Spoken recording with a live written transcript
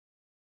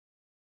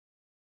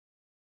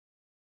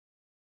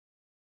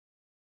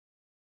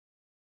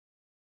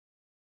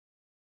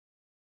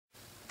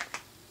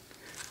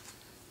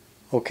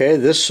Okay,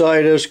 this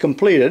side is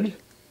completed.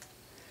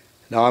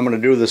 Now I'm going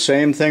to do the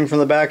same thing from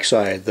the back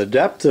side. The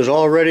depth is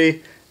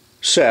already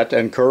set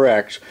and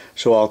correct,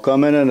 so I'll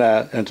come in and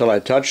that until I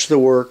touch the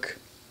work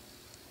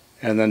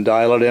and then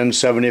dial it in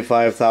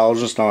 75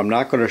 thousandths. Now I'm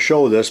not going to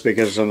show this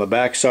because it's on the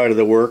back side of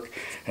the work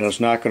and it's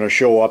not going to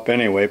show up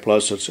anyway,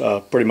 plus it's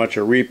pretty much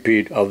a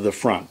repeat of the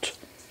front.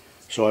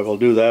 So I will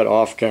do that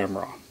off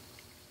camera.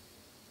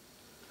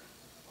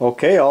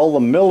 Okay, all the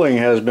milling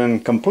has been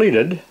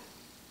completed.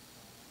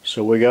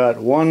 So we got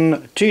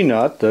one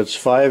T-nut that's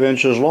 5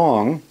 inches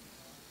long,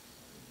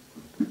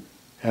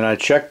 and I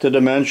checked the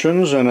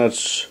dimensions and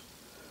it's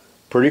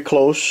pretty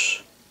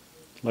close.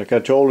 Like I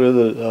told you,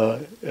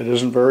 that it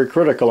isn't very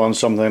critical on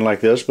something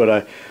like this,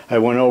 but I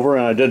went over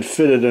and I did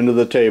fit it into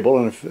the table,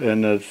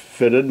 and it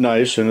fitted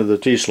nice into the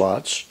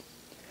T-slots.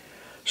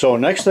 So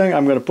next thing,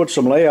 I'm going to put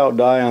some layout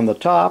die on the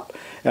top,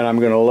 and I'm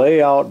going to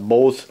lay out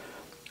both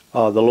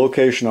the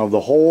location of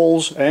the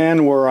holes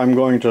and where I'm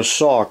going to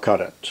saw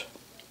cut it.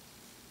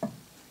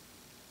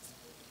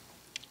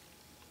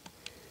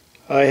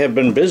 I have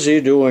been busy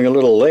doing a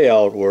little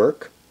layout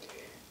work,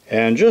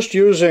 and just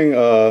using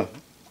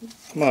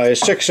my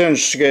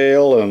 6-inch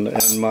scale and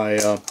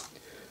my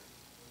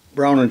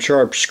Brown &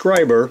 Sharp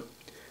scriber,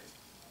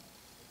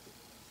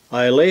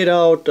 I laid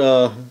out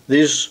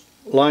these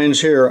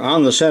lines here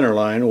on the center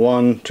line,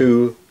 1,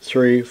 2,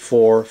 3,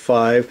 4,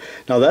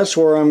 5. Now that's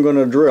where I'm going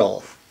to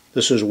drill.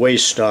 This is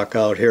waste stock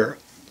out here.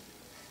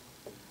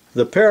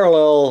 The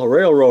parallel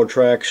railroad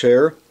tracks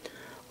here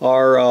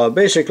are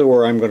basically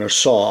where I'm going to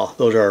saw.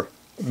 Those are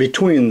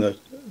between the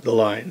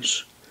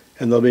lines,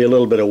 and there'll be a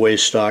little bit of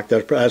waste stock.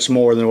 That's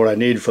more than what I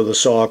need for the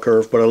saw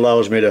curve, but it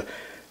allows me to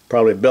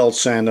probably belt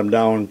sand them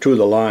down to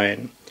the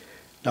line.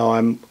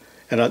 Now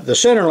the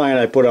center line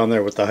I put on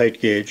there with the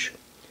height gauge.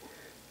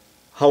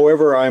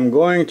 However, I'm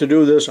going to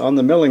do this on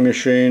the milling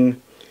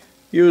machine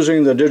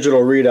using the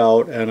digital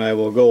readout, and I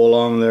will go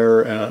along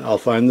there and I'll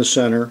find the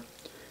center,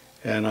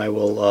 and I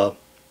will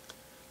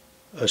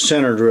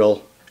center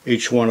drill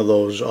each one of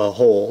those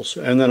holes,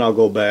 and then I'll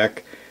go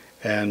back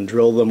and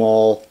drill them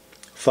all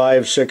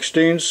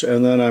 5/16,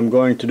 and then I'm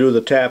going to do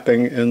the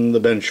tapping in the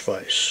bench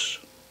vise.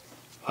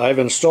 I've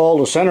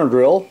installed a center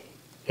drill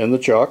in the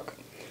chuck,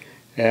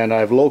 and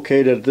I've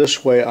located it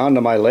this way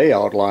onto my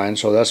layout line,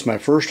 so that's my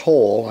first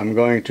hole. I'm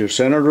going to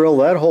center drill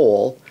that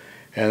hole,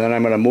 and then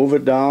I'm going to move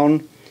it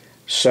down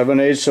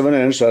 7/8 of an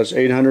inch, that's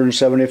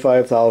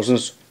 875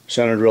 thousandths,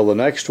 center drill the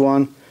next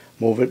one,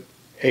 move it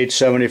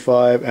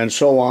 875, and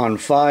so on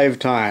 5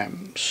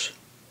 times.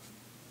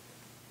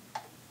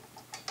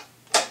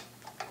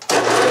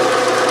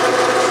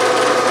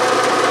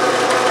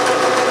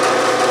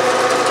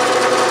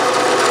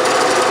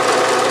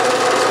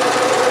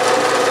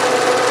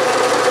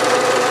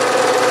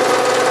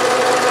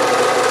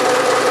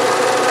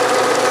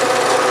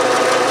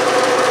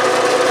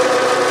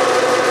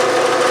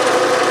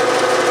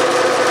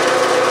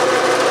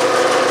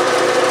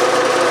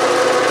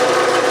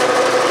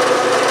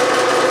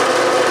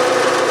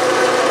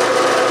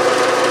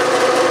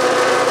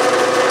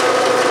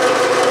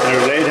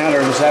 There's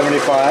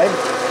 875.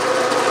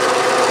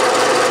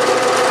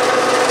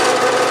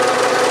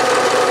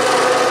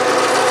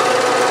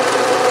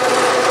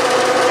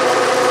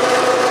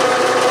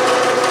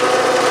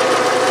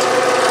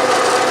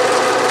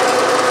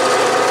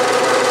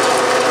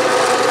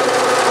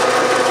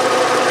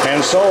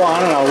 And so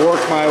on, and I'll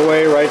work my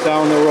way right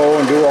down the row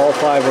and do all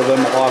 5 of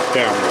them off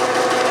camera.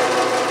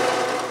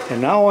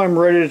 And now I'm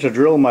ready to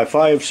drill my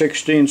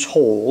 5/16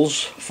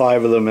 holes,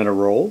 5 of them in a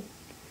row.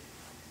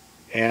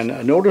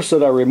 And notice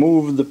that I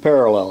removed the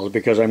parallels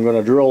because I'm going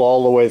to drill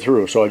all the way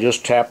through. So I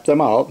just tap them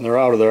out and they're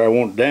out of there. I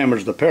won't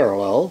damage the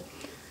parallel.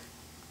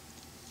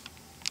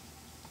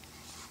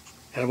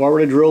 And I've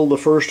already drilled the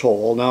first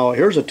hole. Now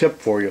here's a tip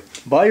for you.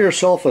 Buy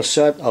yourself a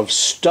set of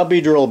stubby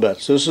drill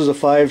bits. This is a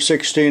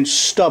 5/16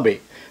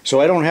 stubby.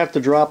 So I don't have to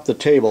drop the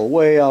table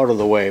way out of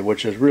the way,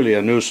 which is really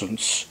a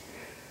nuisance.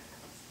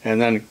 And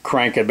then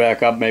crank it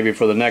back up maybe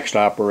for the next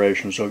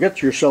operation. So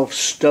get yourself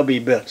stubby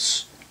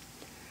bits.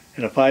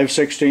 And a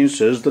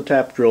 5/16 is the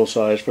tap drill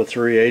size for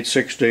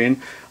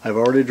 3/8/16. I've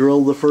already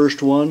drilled the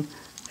first one,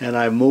 and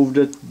I've moved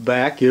it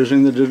back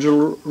using the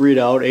digital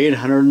readout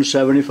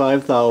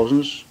 875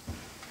 thousandths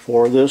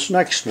for this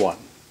next one.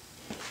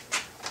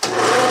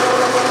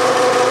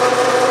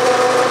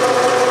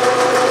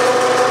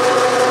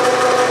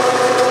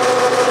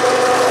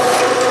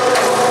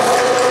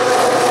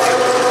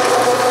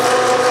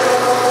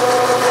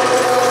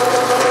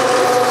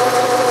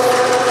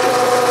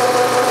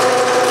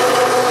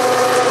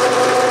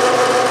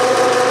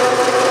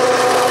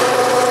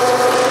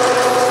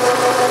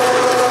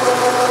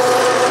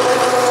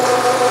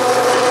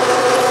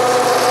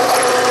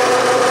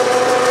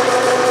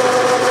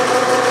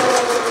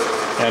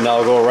 And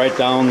I'll go right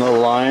down the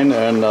line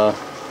and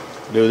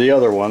do the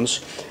other ones.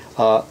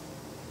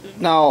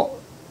 Now,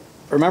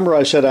 remember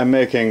I said I'm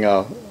making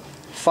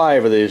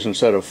 5 of these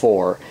instead of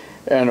 4.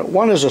 And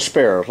one is a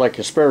spare, like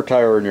a spare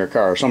tire in your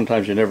car.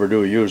 Sometimes you never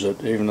do use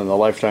it, even in the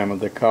lifetime of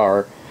the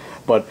car.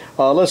 But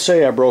let's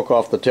say I broke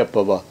off the tip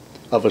of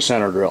a of a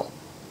center drill.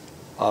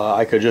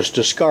 I could just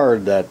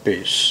discard that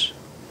piece,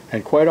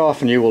 and quite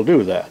often you will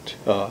do that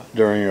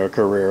during your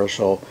career,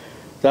 so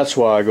that's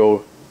why I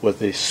go with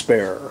the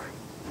spare,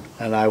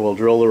 and I will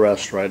drill the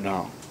rest right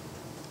now.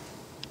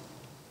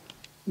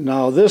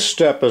 Now this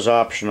step is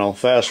optional.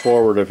 Fast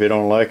forward if you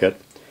don't like it.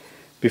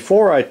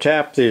 Before I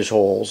tap these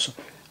holes,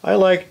 I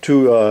like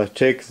to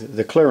take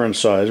the clearance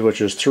size,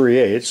 which is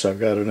 3/8, I've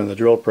got it in the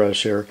drill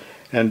press here,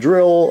 and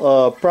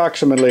drill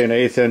approximately an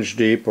 1/8 inch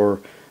deep, or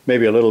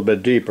maybe a little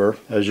bit deeper,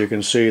 as you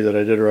can see that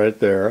I did right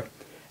there.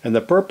 And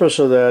the purpose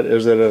of that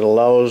is that it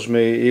allows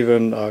me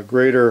even a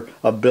greater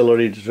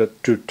ability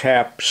to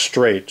tap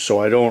straight, so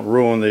I don't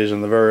ruin these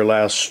in the very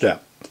last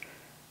step.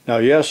 Now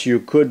yes, you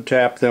could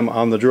tap them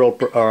on the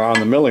or on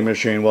the milling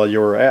machine while you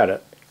were at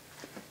it,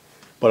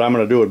 but I'm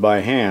going to do it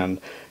by hand.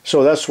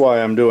 So that's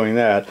why I'm doing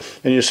that.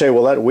 And you say,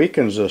 well, that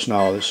weakens this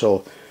now,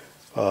 so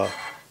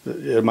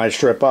it might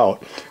strip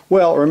out.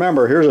 Well,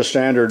 remember, here's a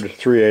standard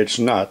 3/8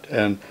 nut,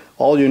 and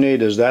all you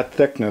need is that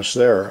thickness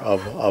there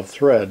of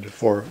thread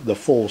for the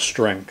full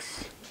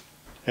strength.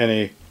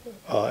 Any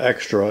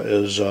extra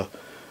is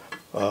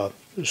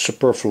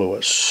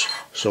superfluous.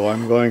 So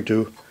I'm going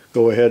to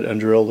go ahead and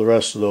drill the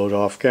rest of those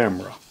off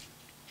camera.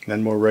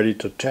 Then we're ready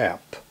to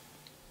tap.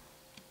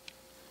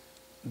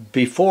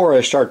 Before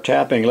I start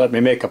tapping, let me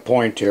make a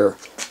point here.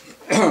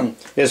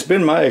 It's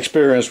been my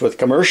experience with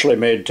commercially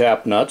made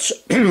tap nuts,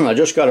 I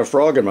just got a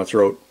frog in my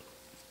throat,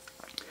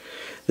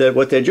 that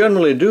what they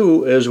generally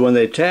do is when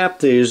they tap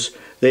these,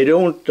 they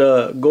don't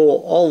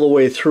go all the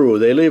way through.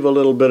 They leave a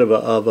little bit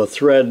of a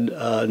thread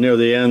near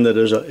the end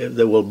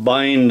that will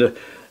bind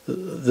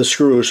the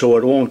screw so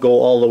it won't go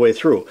all the way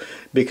through.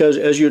 Because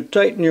as you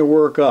tighten your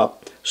work up,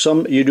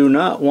 you do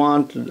not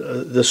want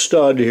the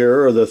stud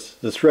here, or the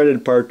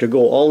threaded part, to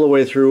go all the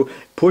way through,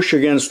 push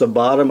against the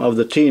bottom of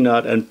the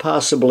T-nut, and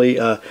possibly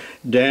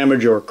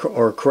damage or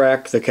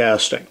crack the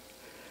casting.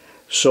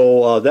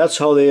 So that's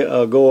how they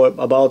go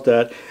about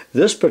that.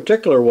 This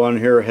particular one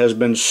here has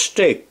been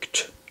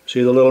staked.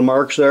 See the little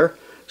marks there?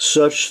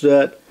 Such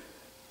that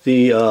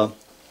the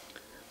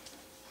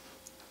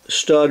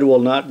stud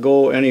will not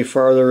go any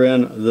farther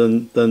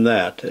in than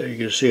that. You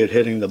can see it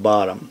hitting the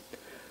bottom.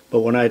 But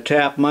when I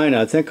tap mine,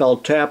 I think I'll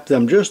tap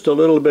them just a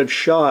little bit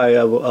shy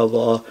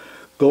of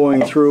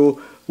going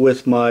through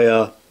with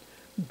my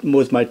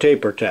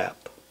taper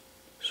tap.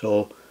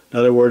 So in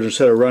other words,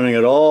 instead of running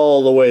it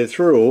all the way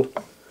through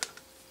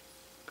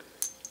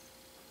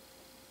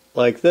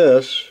like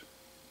this,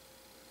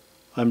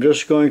 I'm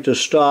just going to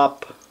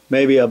stop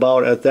maybe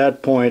about at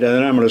that point, and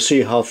then I'm going to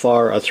see how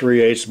far a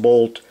 3/8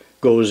 bolt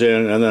goes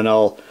in, and then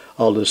I'll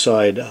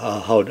decide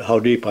how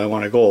deep I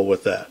want to go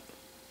with that.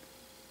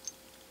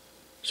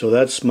 So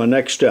that's my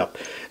next step.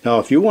 Now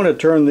if you want to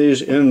turn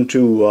these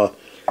into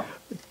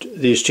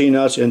these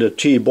T-nuts into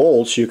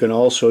T-bolts, you can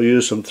also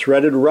use some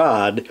threaded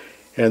rod,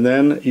 and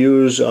then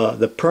use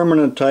the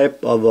permanent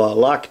type of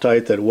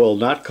Loctite that will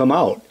not come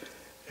out,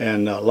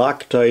 and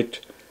Loctite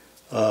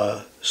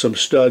some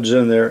studs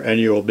in there, and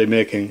you'll be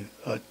making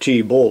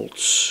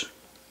T-bolts.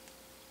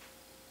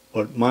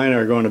 But mine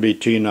are going to be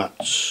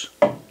T-nuts.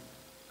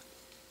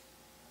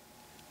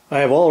 I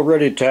have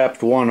already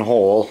tapped one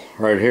hole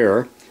right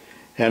here,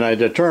 and I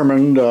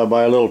determined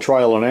by a little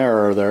trial and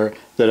error there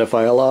that if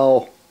I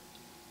allow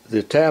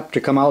the tap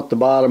to come out the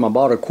bottom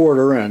about a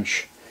 1/4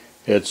 inch,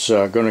 it's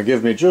going to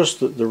give me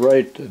just the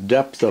right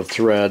depth of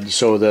thread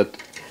so that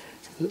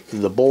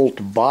the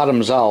bolt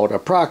bottoms out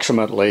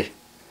approximately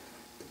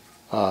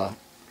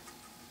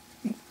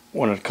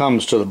when it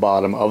comes to the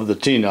bottom of the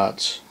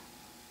T-nuts,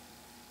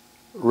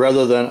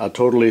 rather than a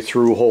totally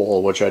through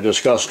hole, which I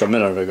discussed a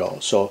minute ago.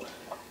 So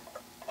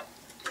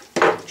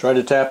try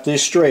to tap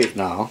these straight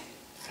now,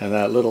 and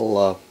that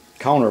little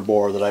counter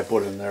bore that I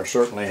put in there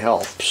certainly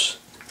helps.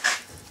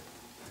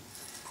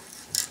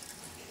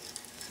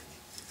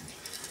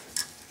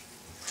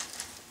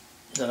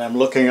 Then I'm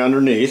looking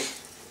underneath.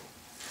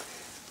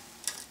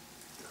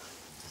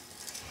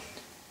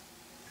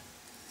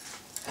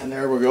 And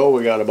there we go,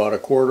 we got about a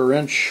 1/4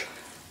 inch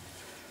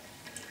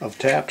of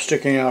tap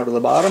sticking out of the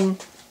bottom,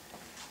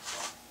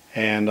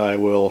 and I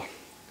will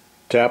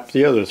tap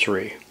the other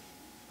 3.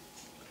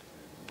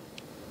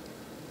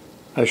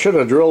 I should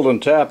have drilled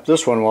and tapped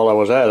this one while I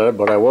was at it,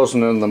 but I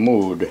wasn't in the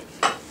mood.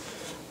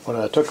 But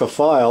I took a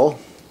file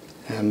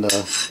and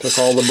took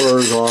all the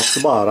burrs off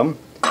the bottom,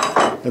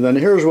 and then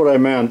here's what I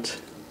meant.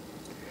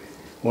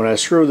 When I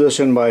screw this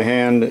in by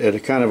hand,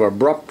 it kind of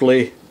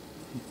abruptly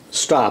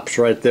stops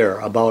right there,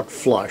 about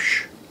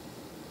flush.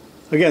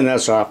 Again,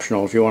 that's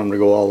optional. If you want them to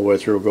go all the way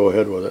through, go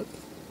ahead with it.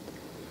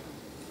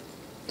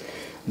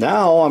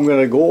 Now I'm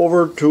going to go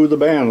over to the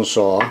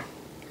bandsaw,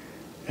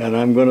 and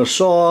I'm going to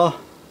saw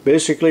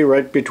basically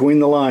right between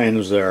the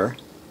lines there,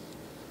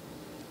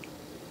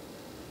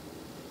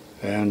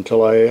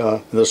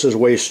 until this is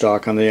waste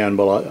stock on the end,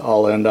 but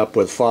I'll end up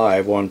with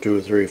 5, 1,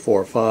 2, 3,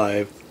 4,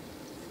 5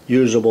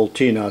 usable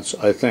T-nuts,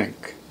 I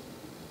think.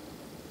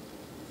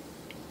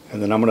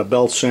 And then I'm going to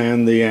belt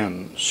sand the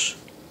ends.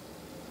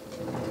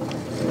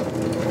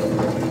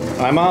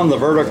 I'm on the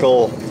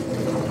vertical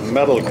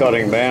metal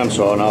cutting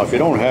bandsaw. Now if you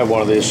don't have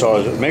one of these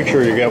saws, make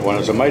sure you get one.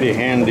 It's a mighty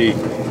handy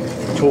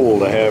tool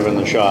to have in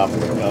the shop,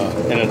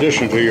 in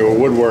addition to your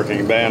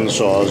woodworking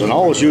bandsaws. And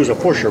always use a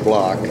pusher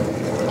block.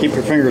 Keep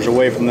your fingers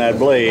away from that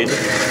blade.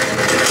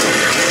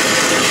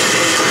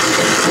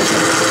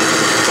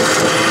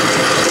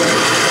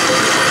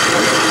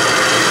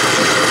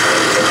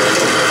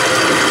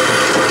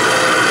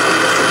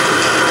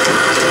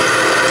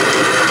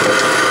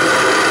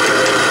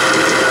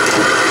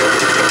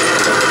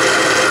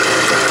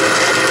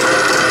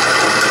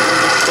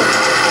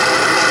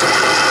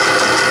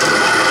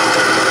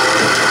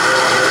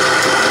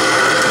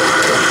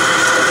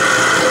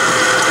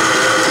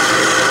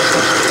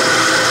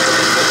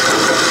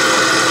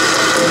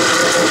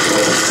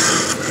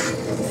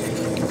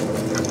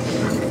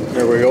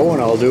 There we go,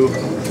 and I'll do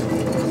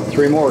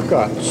 3 more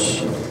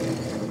cuts.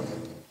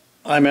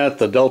 I'm at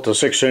the Delta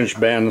 6-inch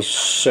band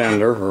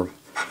sander,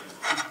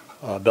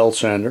 or belt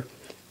sander,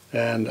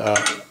 and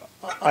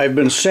I've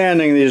been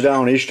sanding these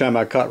down each time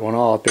I cut one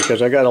off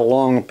because I got a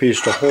long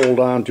piece to hold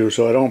on to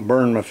so I don't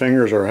burn my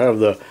fingers or have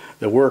the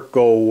work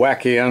go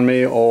wacky on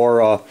me,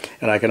 or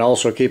and I can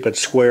also keep it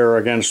square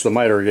against the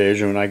miter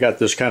gauge. And I got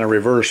this kind of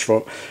reversed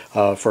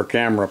for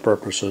camera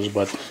purposes,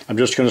 but I'm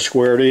just going to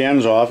square the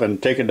ends off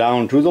and take it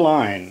down to the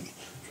line.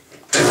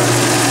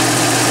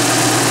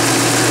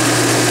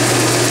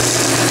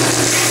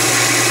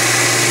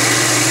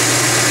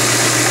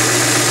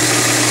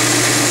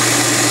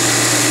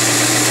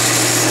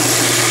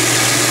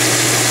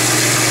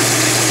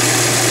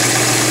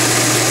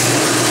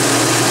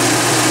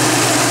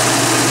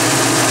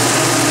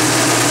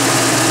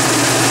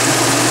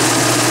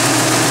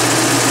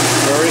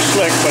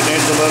 Slick, but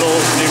needs a little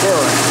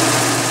deburring.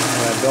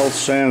 I belt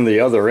sand the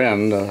other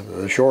end,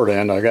 the short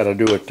end. I got to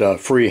do it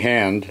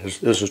freehand.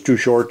 This is too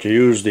short to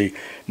use the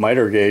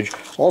miter gauge.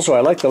 Also, I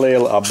like to lay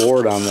a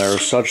board on there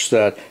such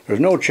that there's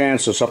no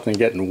chance of something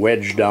getting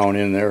wedged down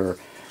in there.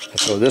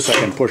 So this I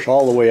can push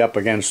all the way up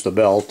against the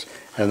belt,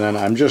 and then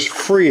I'm just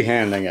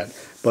freehanding it.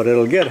 But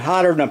it'll get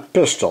hotter than a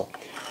pistol,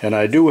 and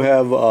I do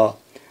have a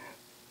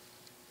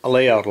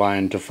layout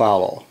line to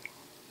follow,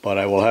 but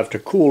I will have to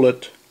cool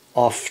it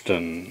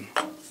often.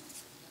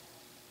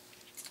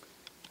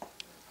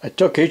 I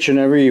took each and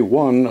every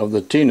one of the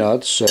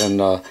T-nuts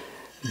and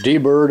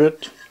deburred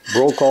it,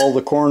 broke all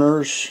the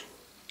corners,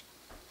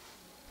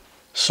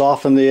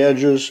 softened the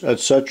edges,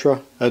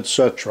 etc.,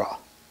 etc.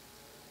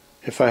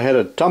 If I had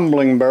a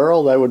tumbling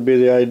barrel, that would be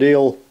the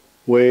ideal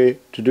way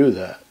to do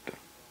that.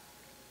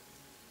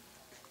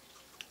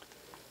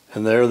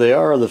 And there they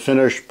are, the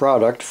finished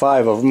product,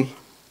 5 of them,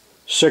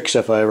 6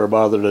 if I ever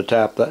bother to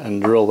tap that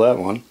and drill that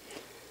one.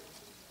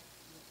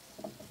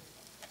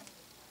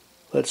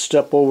 Let's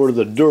step over to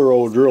the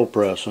Duro drill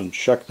press and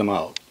check them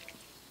out.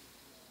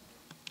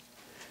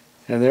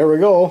 And there we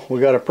go, we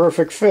got a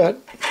perfect fit.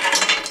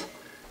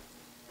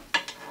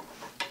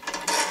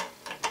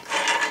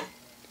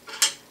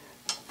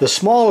 The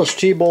smallest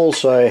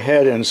T-bolts I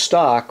had in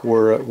stock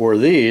were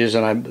these,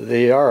 and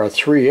they are a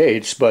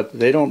 3/8, but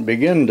they don't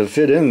begin to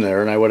fit in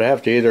there, and I would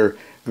have to either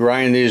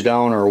grind these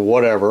down or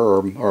whatever,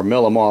 or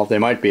mill them off. They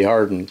might be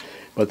hardened,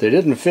 but they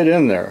didn't fit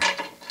in there.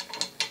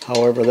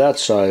 However, that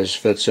size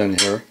fits in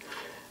here.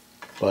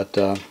 But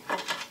so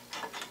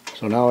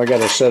now I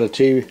got a set of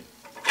T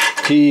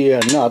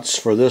nuts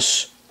for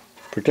this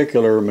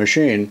particular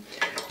machine.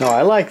 Now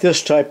I like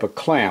this type of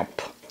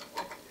clamp,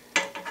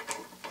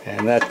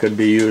 and that could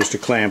be used to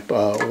clamp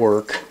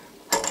work.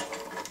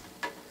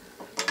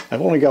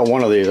 I've only got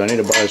one of these. I need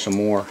to buy some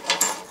more.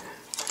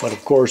 But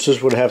of course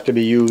this would have to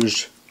be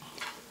used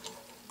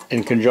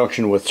in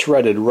conjunction with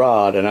threaded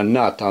rod and a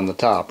nut on the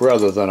top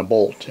rather than a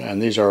bolt. And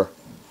these are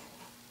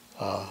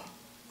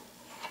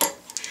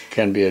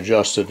can be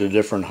adjusted to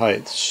different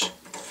heights.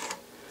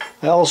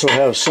 I also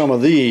have some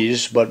of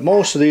these, but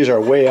most of these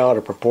are way out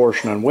of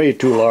proportion and way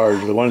too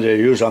large, the ones they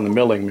use on the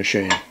milling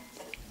machine.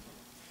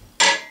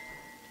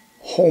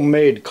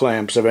 Homemade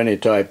clamps of any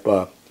type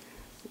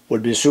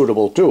would be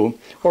suitable too,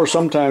 or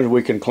sometimes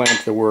we can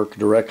clamp the work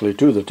directly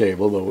to the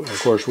table, but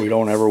of course we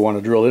don't ever want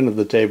to drill into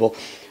the table,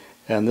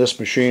 and this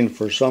machine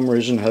for some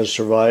reason has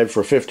survived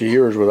for 50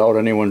 years without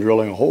anyone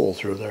drilling a hole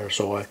through there,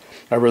 so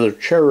I rather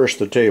cherish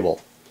the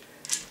table.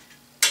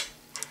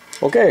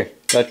 Okay,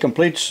 that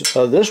completes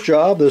this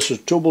job. This is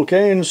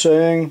Tubalcain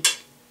saying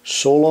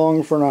so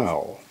long for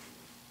now.